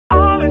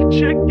let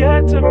you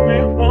get to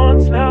me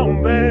once now,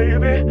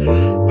 baby,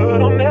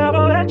 but I'll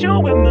never let you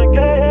win the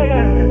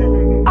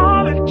game.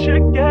 I'll let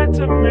you get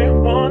to me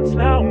once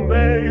now,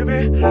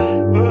 baby,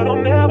 but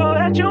I'll never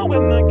let you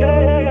win the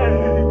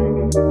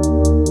game.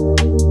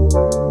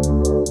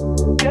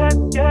 Get,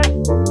 get,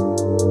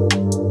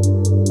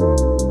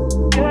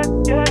 get,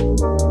 get,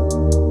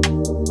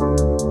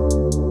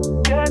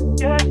 get, get,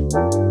 get.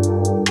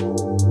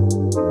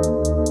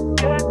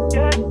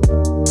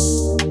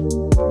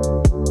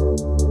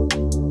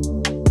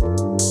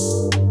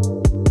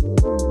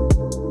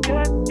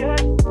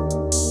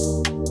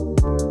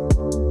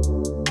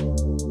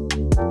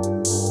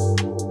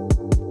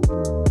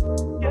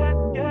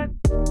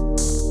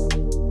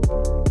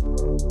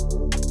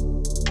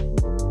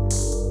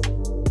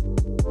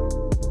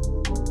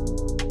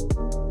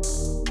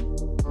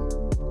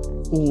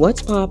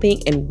 What's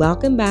popping, and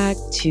welcome back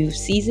to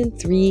season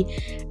 3,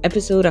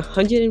 episode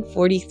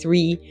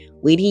 143,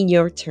 Waiting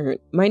Your Turn.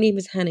 My name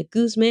is Hannah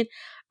Guzman.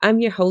 I'm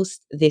your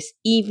host this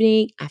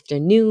evening,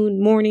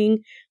 afternoon, morning,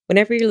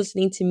 whenever you're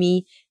listening to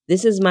me.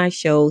 This is my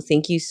show.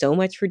 Thank you so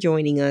much for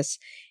joining us.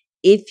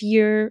 If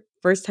you're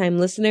first time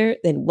listener,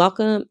 then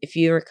welcome. If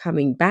you're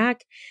coming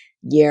back,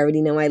 you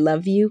already know I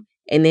love you.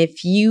 And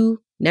if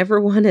you never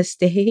want to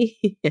stay,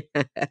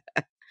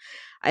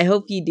 I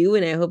hope you do,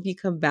 and I hope you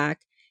come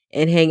back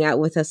and hang out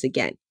with us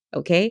again.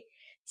 Okay?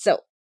 So,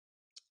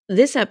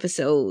 this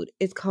episode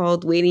is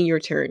called Waiting Your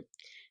Turn.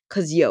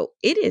 Because,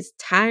 it is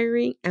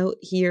tiring out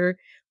here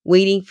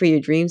waiting for your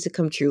dreams to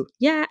come true.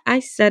 Yeah, I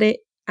said it.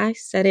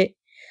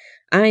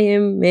 I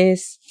am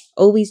Miss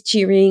always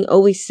cheering,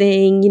 always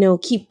saying,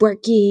 keep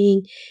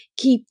working,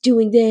 keep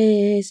doing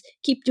this,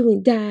 keep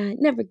doing that,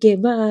 never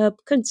give up,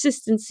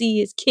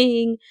 consistency is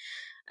king.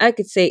 I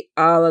could say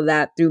all of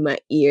that through my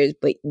ears,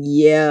 but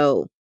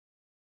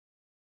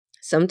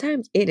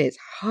sometimes it is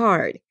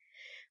hard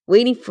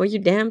waiting for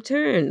your damn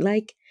turn.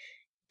 Like,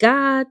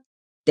 god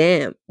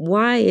damn,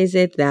 why is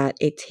it that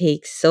it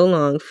takes so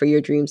long for your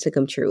dreams to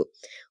come true?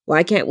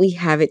 Why can't we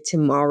have it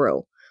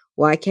tomorrow?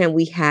 Why can't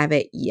we have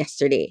it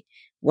yesterday?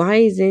 Why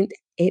isn't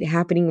it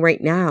happening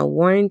right now?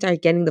 Why aren't I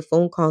getting the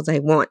phone calls I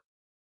want?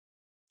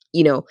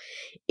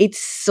 It's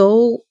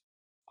so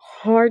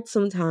hard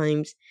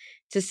sometimes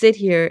to sit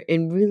here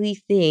and really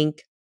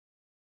think,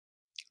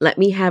 let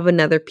me have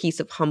another piece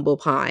of humble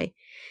pie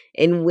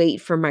and wait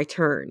for my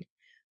turn,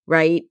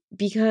 right?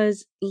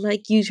 Because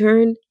like you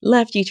turn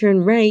left, you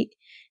turn right.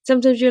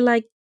 Sometimes you're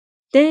like,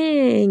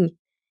 dang,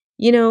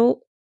 you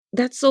know,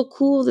 that's so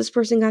cool. This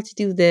person got to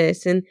do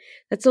this. And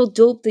that's so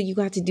dope that you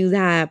got to do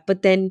that.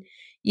 But then,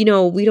 we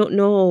don't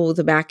know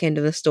the back end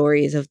of the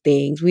stories of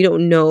things. We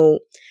don't know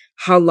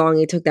how long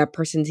it took that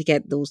person to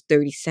get those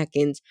 30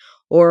 seconds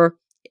or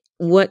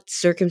what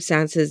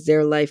circumstances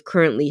their life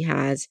currently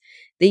has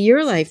that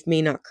your life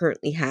may not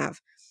currently have,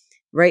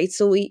 right?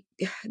 So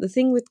the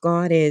thing with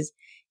God is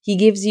he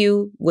gives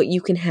you what you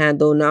can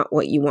handle, not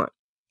what you want.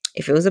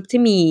 If it was up to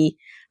me,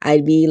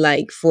 I'd be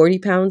like 40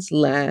 pounds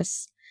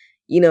less,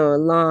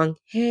 long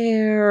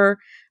hair.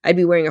 I'd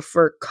be wearing a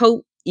fur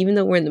coat, even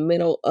though we're in the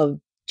middle of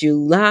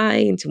July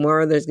and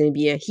tomorrow there's going to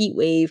be a heat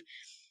wave.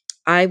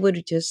 I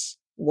would just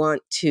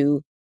want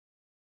to,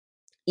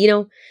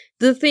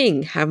 the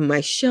thing, have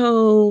my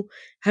show,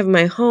 have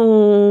my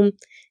home,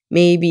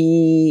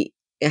 maybe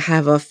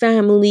have a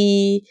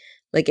family,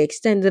 like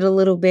extended a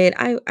little bit.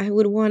 I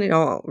would want it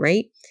all,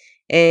 right?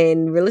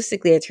 And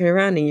realistically, I turn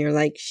around and you're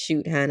like,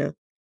 shoot, Hannah,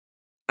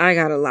 I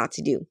got a lot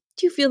to do.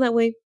 Do you feel that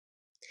way?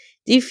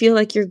 Do you feel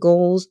like your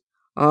goals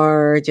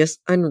are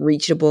just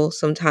unreachable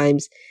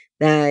sometimes,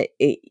 that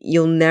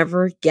you'll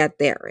never get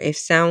there? It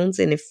sounds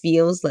and it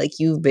feels like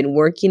you've been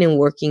working and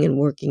working and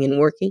working and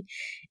working,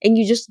 and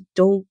you just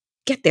don't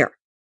get there.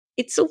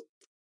 It's so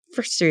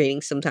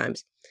frustrating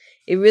sometimes.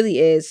 It really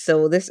is.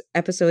 So this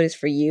episode is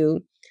for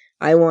you.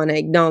 I want to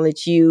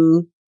acknowledge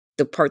you,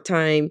 the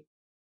part-time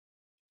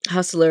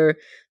hustler,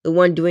 the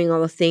one doing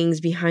all the things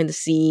behind the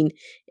scene.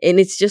 And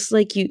it's just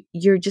like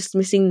you're just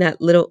missing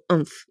that little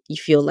oomph, you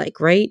feel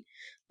like, right?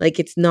 Like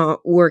it's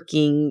not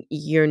working.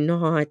 You're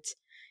not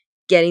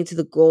getting to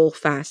the goal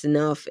fast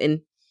enough.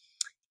 And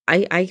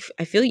I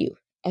feel you.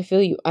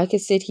 I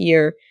could sit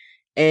here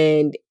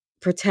and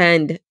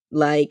pretend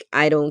like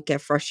I don't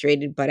get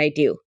frustrated, but I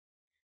do,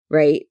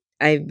 right?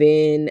 I've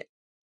been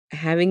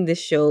having this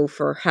show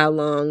for how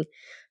long?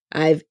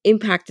 I've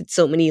impacted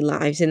so many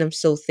lives, and I'm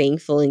so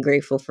thankful and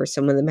grateful for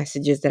some of the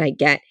messages that I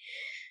get,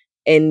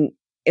 and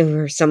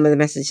or some of the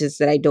messages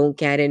that I don't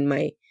get in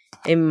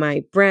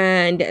my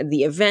brand.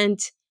 The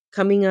event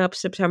coming up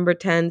September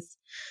 10th,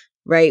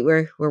 right?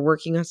 We're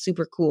working on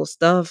super cool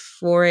stuff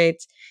for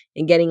it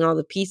and getting all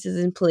the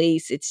pieces in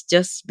place. It's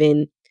just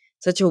been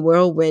such a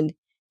whirlwind.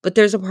 But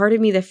there's a part of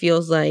me that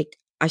feels like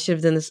I should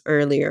have done this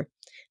earlier,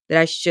 that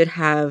I should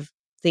have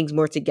things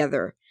more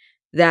together.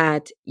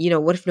 That,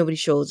 what if nobody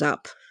shows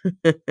up?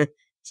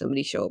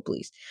 Somebody show up,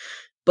 please.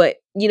 But,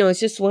 it's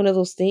just one of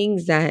those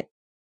things that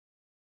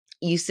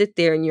you sit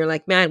there and you're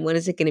like, man, when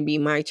is it going to be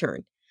my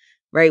turn?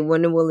 Right?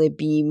 When will it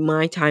be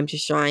my time to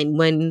shine?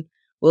 When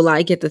will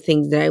I get the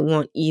things that I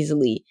want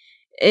easily?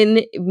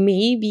 And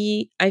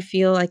maybe I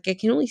feel like I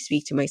can only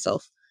speak to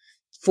myself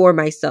for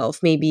myself.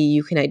 Maybe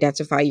you can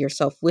identify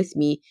yourself with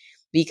me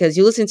because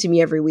you listen to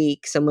me every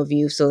week, some of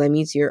you. So that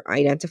means you're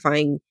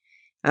identifying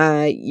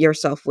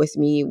yourself with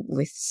me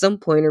with some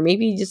point, or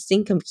maybe you just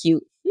think I'm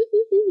cute.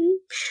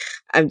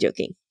 I'm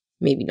joking.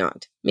 Maybe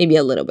not. Maybe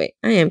a little bit.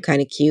 I am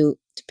kind of cute.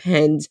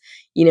 Depends.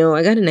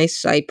 I got a nice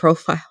side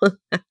profile.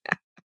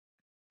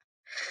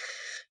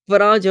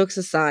 But all jokes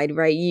aside,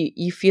 right?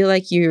 You feel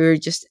like you're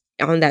just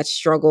on that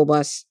struggle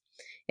bus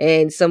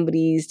and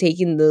somebody's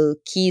taking the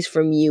keys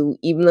from you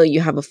even though you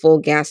have a full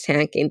gas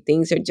tank and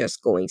things are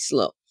just going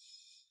slow.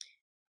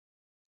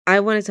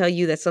 I want to tell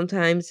you that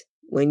sometimes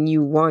when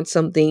you want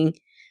something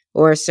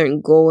or a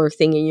certain goal or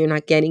thing and you're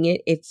not getting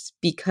it, it's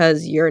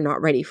because you're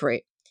not ready for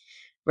it,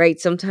 right?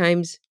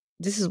 Sometimes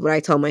this is what I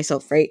tell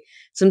myself, right?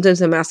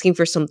 Sometimes I'm asking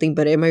for something,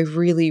 but am I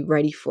really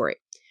ready for it?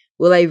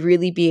 Will I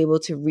really be able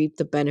to reap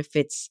the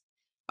benefits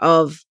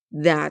of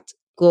that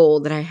goal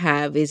that I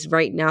have? Is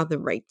right now the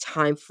right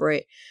time for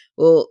it?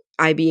 Will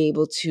I be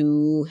able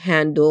to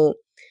handle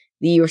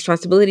the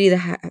responsibility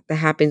that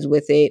happens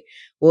with it?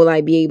 Will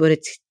I be able to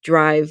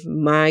drive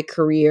my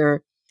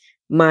career,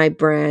 my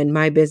brand,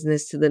 my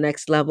business to the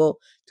next level?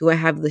 Do I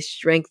have the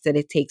strength that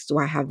it takes? Do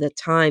I have the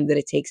time that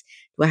it takes?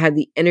 Do I have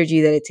the energy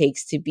that it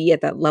takes to be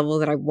at that level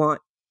that I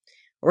want?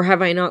 Or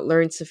have I not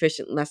learned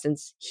sufficient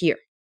lessons here?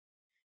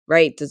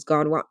 Right? Does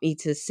God want me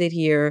to sit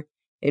here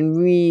and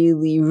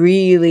really,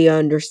 really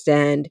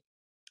understand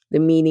the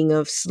meaning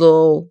of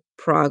slow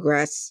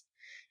progress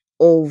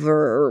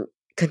over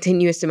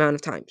continuous amount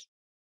of times?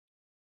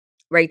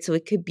 Right? So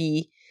it could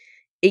be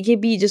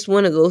just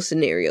one of those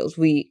scenarios.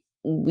 We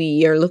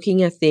are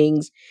looking at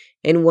things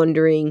and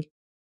wondering,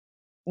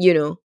 you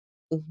know,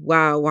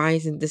 wow, why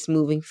isn't this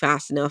moving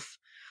fast enough?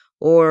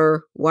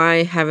 Or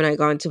why haven't I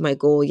gone to my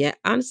goal yet?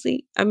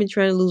 Honestly, I've been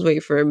trying to lose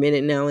weight for a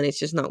minute now and it's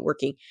just not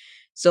working.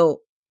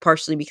 So,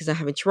 partially because I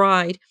haven't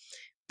tried,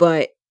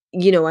 but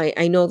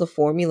I know the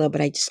formula,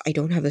 but I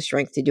don't have the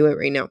strength to do it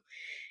right now.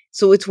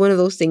 So it's one of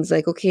those things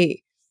like,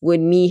 okay, would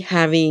me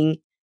having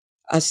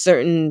a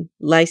certain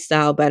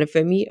lifestyle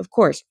benefit me? Of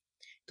course.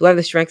 Do I have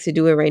the strength to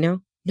do it right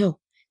now? No.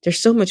 There's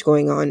so much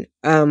going on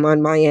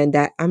my end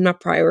that I'm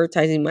not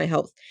prioritizing my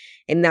health,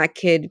 and that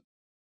could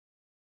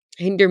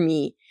hinder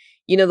me.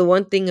 The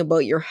one thing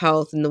about your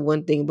health and the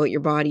one thing about your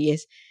body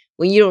is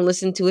when you don't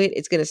listen to it,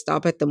 it's going to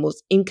stop at the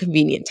most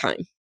inconvenient time.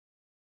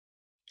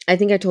 I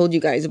think I told you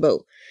guys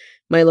about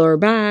my lower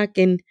back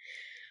and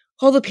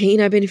all the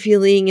pain I've been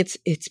feeling.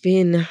 It's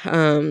been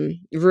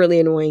really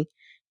annoying.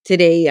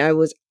 Today I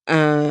was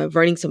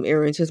running some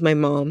errands with my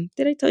mom.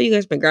 Did I tell you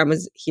guys my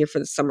grandma's here for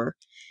the summer?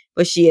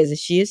 But she is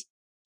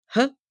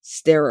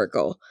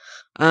hysterical.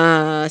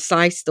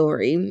 Side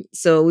story.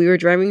 So we were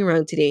driving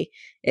around today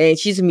and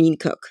she's a mean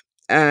cook.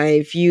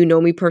 If you know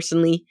me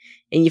personally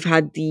and you've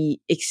had the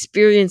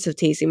experience of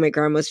tasting my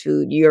grandma's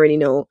food, you already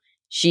know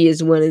she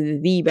is one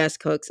of the best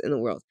cooks in the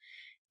world.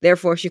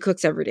 Therefore, she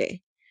cooks every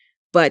day.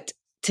 But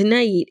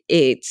tonight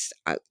it's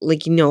a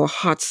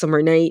hot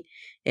summer night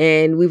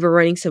and we were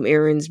running some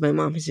errands. My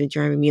mom has been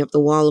driving me up the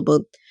wall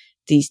about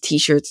these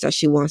t-shirts that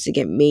she wants to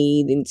get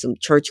made in some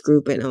church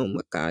group, and oh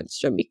my god, it's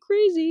driving me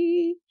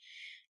crazy.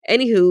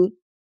 Anywho,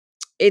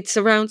 it's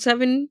around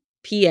 7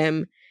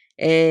 p.m.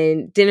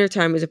 and dinner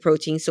time is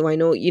approaching, so I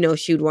know,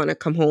 she would want to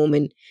come home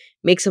and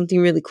make something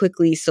really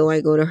quickly. So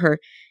I go to her,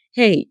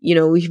 hey,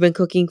 we've been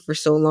cooking for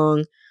so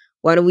long,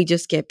 why don't we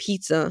just get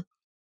pizza?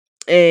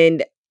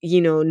 And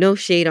no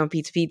shade on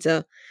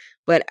pizza,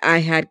 but I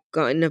had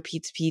gotten a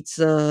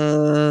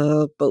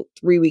pizza about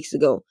 3 weeks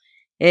ago,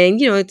 and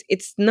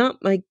it's not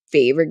my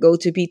favorite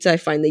go-to pizza. I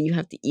find that you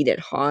have to eat it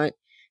hot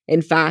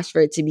and fast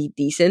for it to be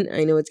decent.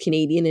 I know it's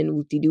Canadian and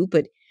whoop-de-doo,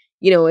 but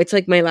it's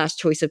like my last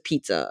choice of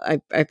pizza.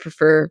 I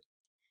prefer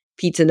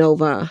Pizza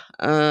Nova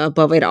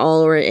above it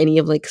all, or any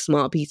of like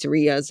small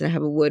pizzerias that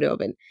have a wood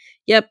oven.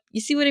 Yep,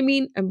 you see what I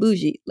mean? I'm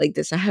bougie like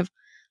this. I have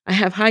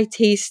high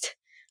taste,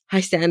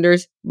 high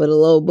standards, but a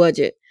low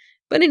budget.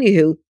 But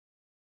anywho,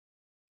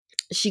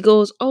 she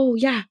goes, "Oh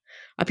yeah,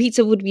 a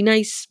pizza would be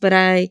nice, but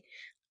I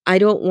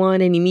don't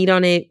want any meat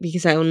on it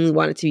because I only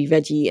want it to be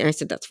veggie." And I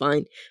said, "That's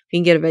fine. We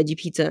can get a veggie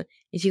pizza."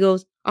 And she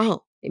goes,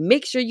 "Oh, and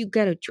make sure you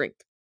get a drink."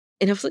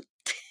 And I was like,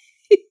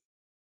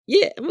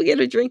 yeah, I'm gonna get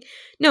a drink.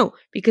 No,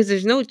 because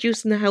there's no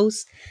juice in the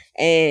house,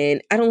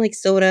 and I don't like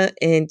soda,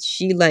 and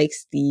she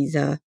likes these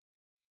the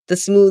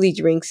smoothie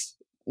drinks,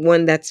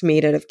 one that's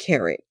made out of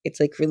carrot. It's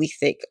like really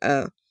thick.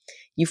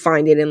 You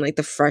find it in like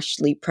the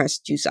freshly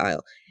pressed juice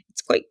aisle.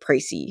 It's quite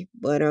pricey,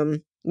 but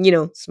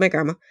it's my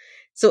grandma.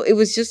 So it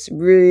was just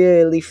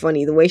really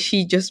funny the way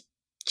she just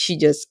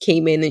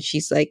came in and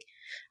she's like,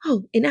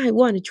 "Oh, and I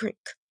want a drink."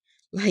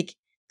 Like,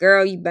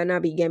 girl, you better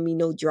not be getting me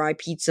no dry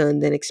pizza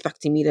and then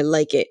expecting me to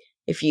like it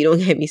if you don't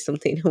get me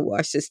something to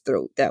wash this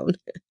throat down.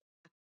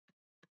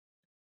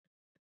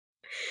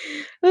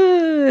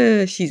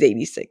 She's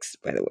 86,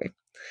 by the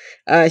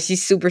way.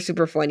 She's super,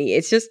 super funny.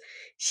 It's just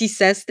she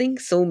says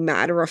things so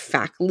matter of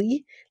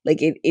factly. Like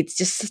it's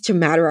just such a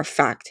matter of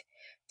fact.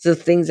 The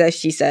things that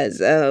she says.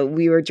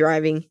 We were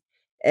driving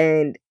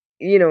and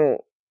you know,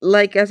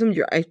 like as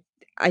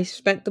I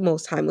spent the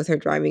most time with her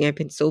driving. I've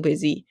been so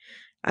busy.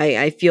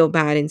 I feel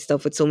bad and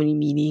stuff with so many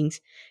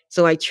meetings.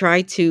 So I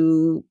try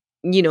to,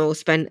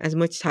 spend as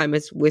much time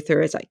as with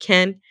her as I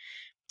can.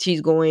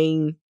 She's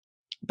going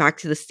back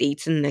to the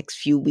States in the next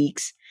few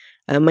weeks.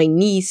 My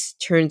niece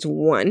turns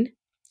 1.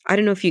 I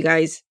don't know if you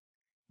guys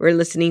were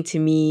listening to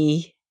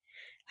me.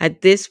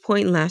 At this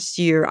point last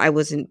year, I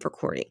wasn't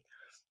recording.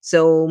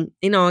 So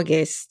in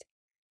August,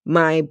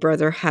 my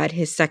brother had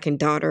his second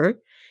daughter,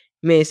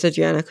 Miss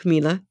Adriana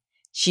Camila.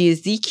 She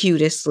is the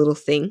cutest little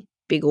thing,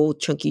 big old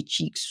chunky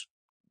cheeks,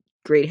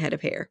 great head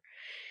of hair.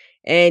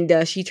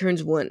 And she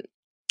turns 1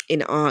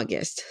 in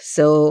August.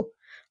 So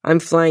I'm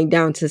flying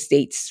down to the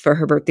States for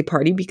her birthday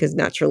party because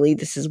naturally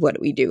this is what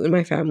we do in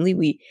my family.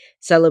 We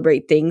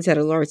celebrate things at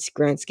a large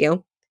grand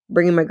scale,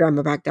 bringing my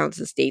grandma back down to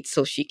the States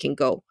so she can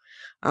go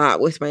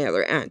with my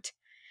other aunt.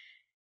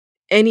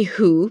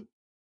 Anywho,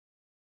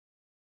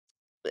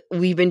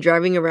 we've been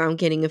driving around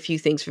getting a few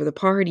things for the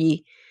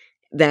party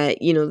that,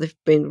 they've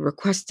been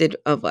requested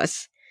of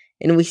us.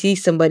 And we see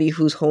somebody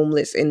who's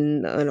homeless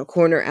in a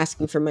corner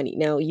asking for money.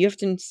 Now, you have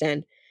to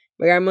understand,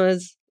 my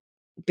grandma's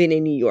been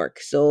in New York.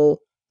 So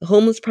the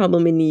homeless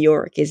problem in New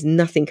York is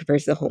nothing compared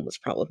to the homeless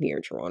problem here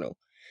in Toronto.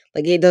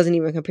 Like, it doesn't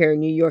even compare. In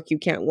New York, you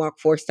can't walk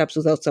 4 steps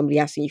without somebody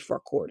asking you for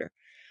a quarter.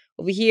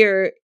 Over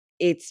here,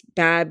 it's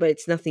bad, but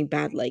it's nothing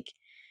bad. Like,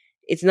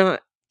 it's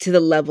not to the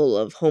level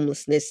of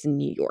homelessness in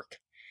New York.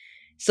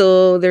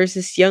 So there's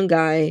this young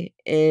guy,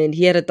 and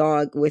he had a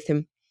dog with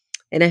him,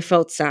 and I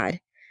felt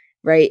sad,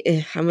 right?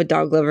 I'm a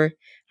dog lover.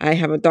 I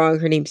have a dog.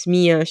 Her name's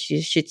Mia.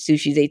 She's a Shih Tzu.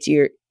 She's 8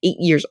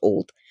 years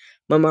old.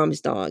 My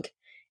mom's dog.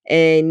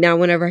 And now,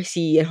 whenever I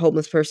see a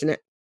homeless person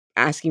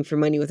asking for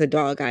money with a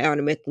dog, I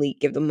automatically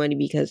give them money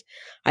because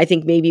I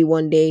think maybe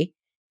one day,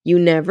 you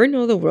never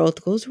know, the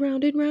world goes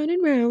round and round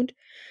and round.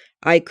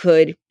 I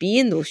could be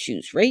in those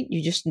shoes, right?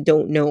 You just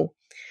don't know.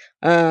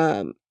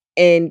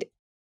 And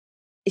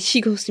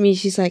she goes to me,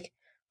 she's like,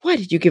 "Why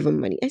did you give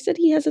him money?" I said,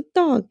 "He has a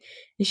dog."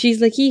 And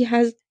she's like,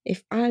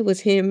 if I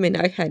was him and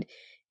I had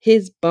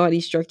his body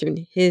structure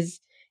and his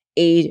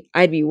age,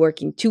 I'd be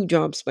working 2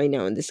 jobs by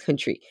now in this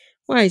country.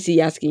 Why is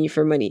he asking you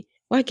for money?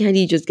 Why can't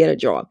he just get a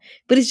job?"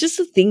 But it's just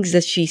the things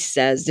that she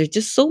says. They're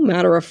just so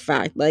matter of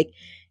fact. Like,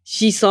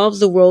 she solves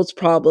the world's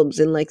problems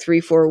in like 3,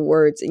 4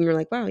 words. And you're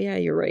like, wow, yeah,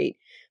 you're right.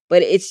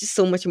 But it's just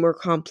so much more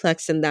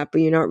complex than that.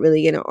 But you're not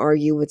really going to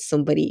argue with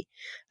somebody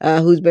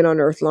who's been on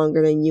Earth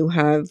longer than you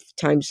have,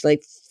 times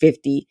like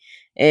 50,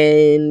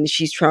 and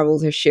she's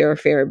traveled her share a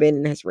fair bit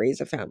and has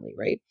raised a family,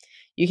 right?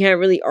 You can't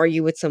really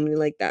argue with somebody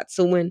like that.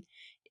 So when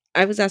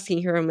I was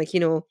asking her, I'm like,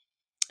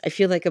 I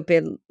feel like a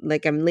bit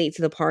like I'm late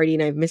to the party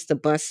and I've missed the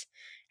bus.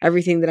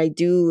 Everything that I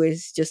do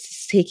is just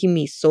it's taking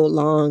me so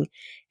long.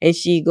 And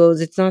she goes,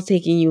 "It's not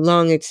taking you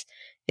long. It's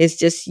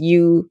just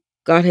you.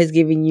 God has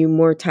given you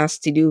more tasks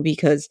to do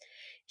because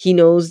he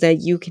knows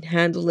that you can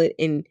handle it,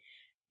 and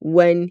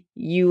when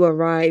you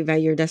arrive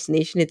at your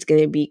destination, it's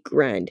gonna be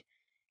grand."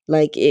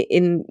 Like it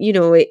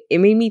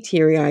made me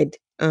teary eyed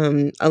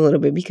a little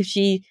bit because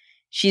she's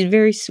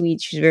very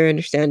sweet, she's very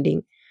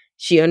understanding.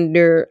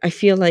 I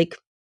feel like,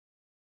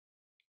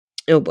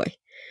 oh boy,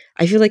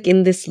 I feel like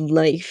in this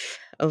life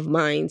of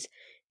mine,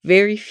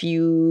 very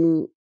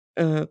few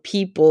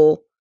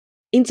people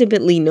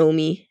intimately know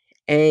me,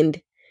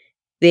 and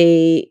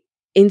they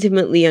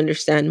intimately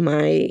understand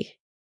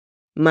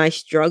my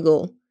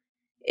struggle,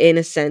 in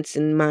a sense,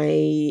 and my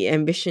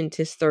ambition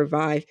to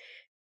survive.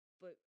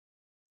 But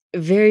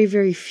very,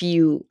 very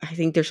few, I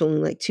think there's only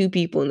like 2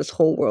 people in this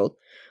whole world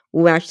who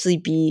will actually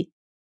be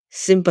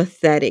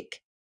sympathetic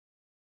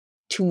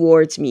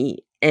towards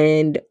me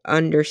and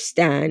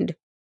understand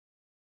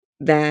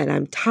that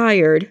I'm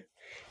tired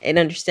and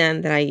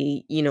understand that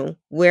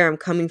where I'm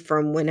coming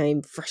from when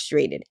I'm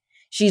frustrated.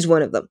 She's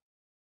one of them.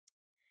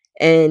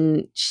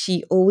 And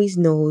she always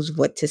knows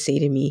what to say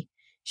to me.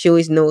 She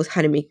always knows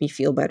how to make me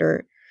feel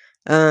better.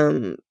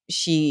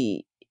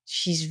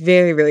 She's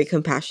very, very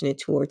compassionate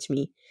towards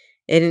me,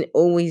 and it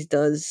always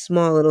does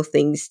small little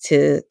things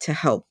to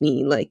help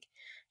me. Like,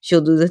 she'll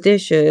do the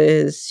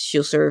dishes,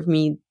 she'll serve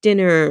me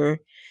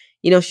dinner.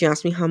 She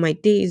asks me how my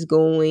day is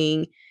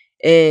going,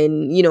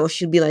 and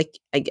she'll be like,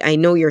 I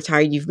know you're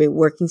tired. You've been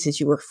working since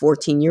you were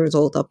 14 years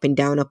old, up and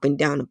down, up and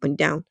down, up and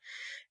down.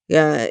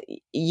 uh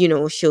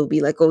she'll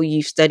be like, "Oh,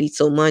 you've studied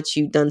so much,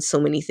 you've done so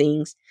many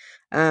things,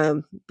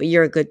 but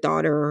you're a good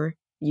daughter, or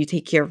you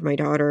take care of my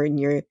daughter, and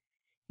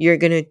you're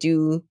gonna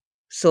do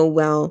so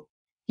well.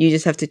 You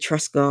just have to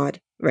trust God,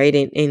 right?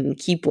 And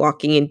keep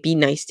walking and be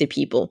nice to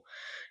people.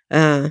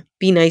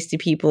 Be nice to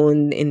people,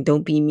 and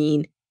don't be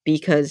mean,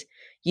 because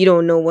you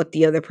don't know what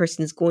the other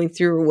person is going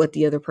through, or what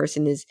the other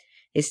person is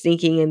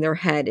thinking in their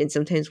head. And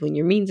sometimes when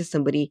you're mean to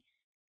somebody,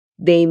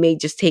 they may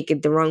just take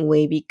it the wrong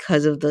way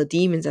because of the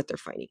demons that they're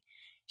fighting."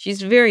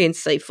 She's very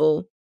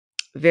insightful,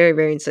 very,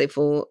 very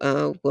insightful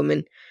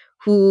woman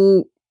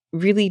who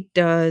really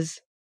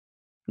does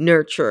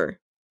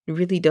nurture,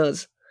 really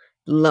does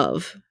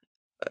love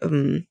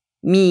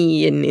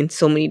me in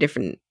so many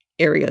different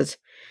areas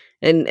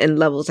and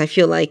levels. I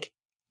feel like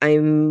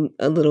I'm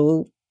a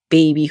little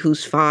baby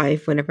who's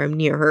 5 whenever I'm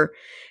near her,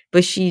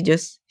 but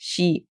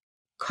she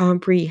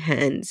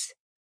comprehends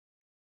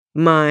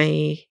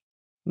my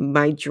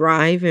my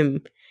drive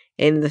and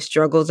the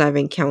struggles I've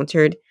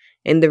encountered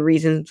and the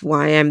reasons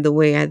why I'm the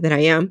way that I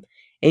am,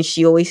 and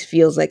she always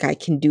feels like I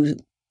can do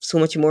so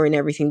much more in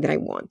everything that I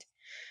want.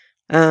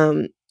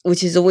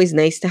 Which is always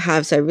nice to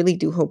have. So I really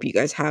do hope you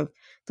guys have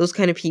those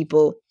kind of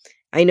people.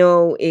 I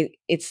know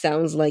it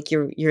sounds like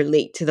you're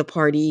late to the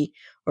party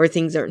or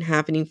things aren't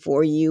happening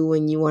for you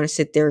and you want to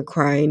sit there and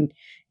cry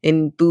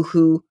and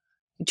boohoo.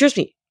 Trust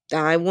me,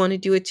 I want to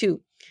do it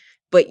too.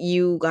 But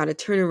you got to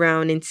turn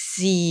around and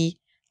see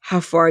how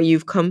far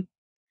you've come,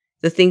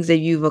 the things that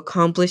you've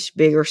accomplished,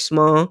 big or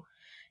small,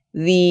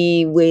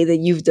 the way that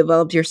you've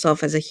developed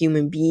yourself as a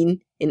human being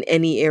in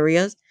any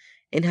areas,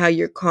 and how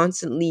you're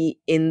constantly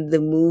in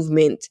the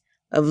movement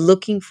of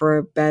looking for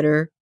a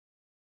better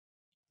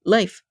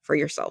life for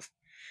yourself.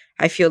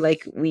 I feel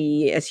like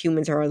we as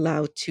humans are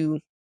allowed to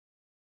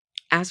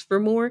ask for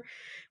more,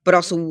 but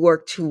also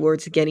work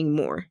towards getting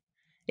more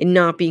and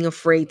not being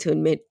afraid to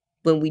admit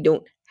when we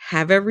don't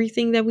have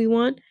everything that we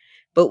want,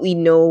 but we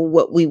know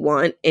what we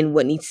want and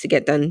what needs to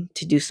get done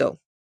to do so.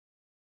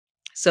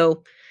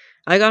 So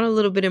I got a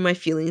little bit in my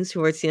feelings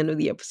towards the end of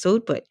the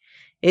episode, but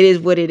it is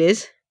what it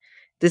is.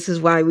 This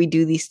is why we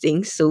do these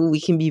things, so we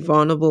can be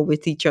vulnerable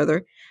with each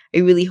other. I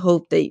really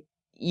hope that,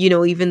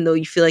 even though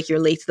you feel like you're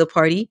late to the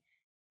party,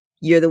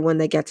 you're the one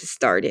that gets it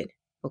started,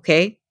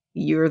 okay?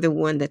 You're the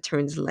one that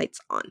turns the lights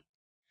on.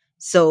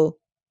 So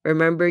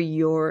remember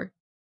your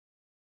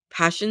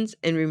passions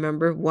and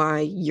remember why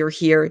you're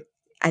here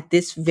at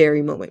this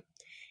very moment.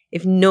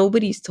 If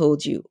nobody's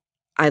told you,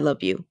 I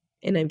love you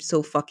and I'm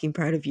so fucking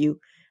proud of you,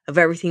 of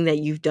everything that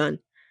you've done,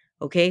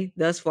 okay?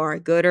 Thus far,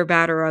 good or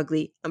bad or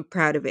ugly, I'm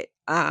proud of it.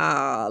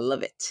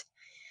 Love it.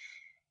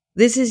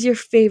 This is your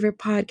favorite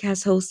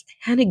podcast host,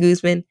 Hannah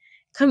Guzman,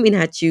 coming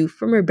at you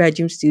from her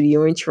bedroom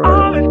studio in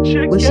Toronto,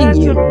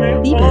 wishing you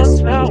the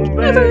best week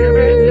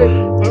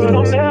ever. But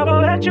I'll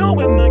never let you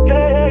win the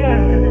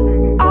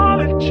game. I'll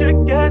let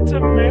you get to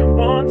me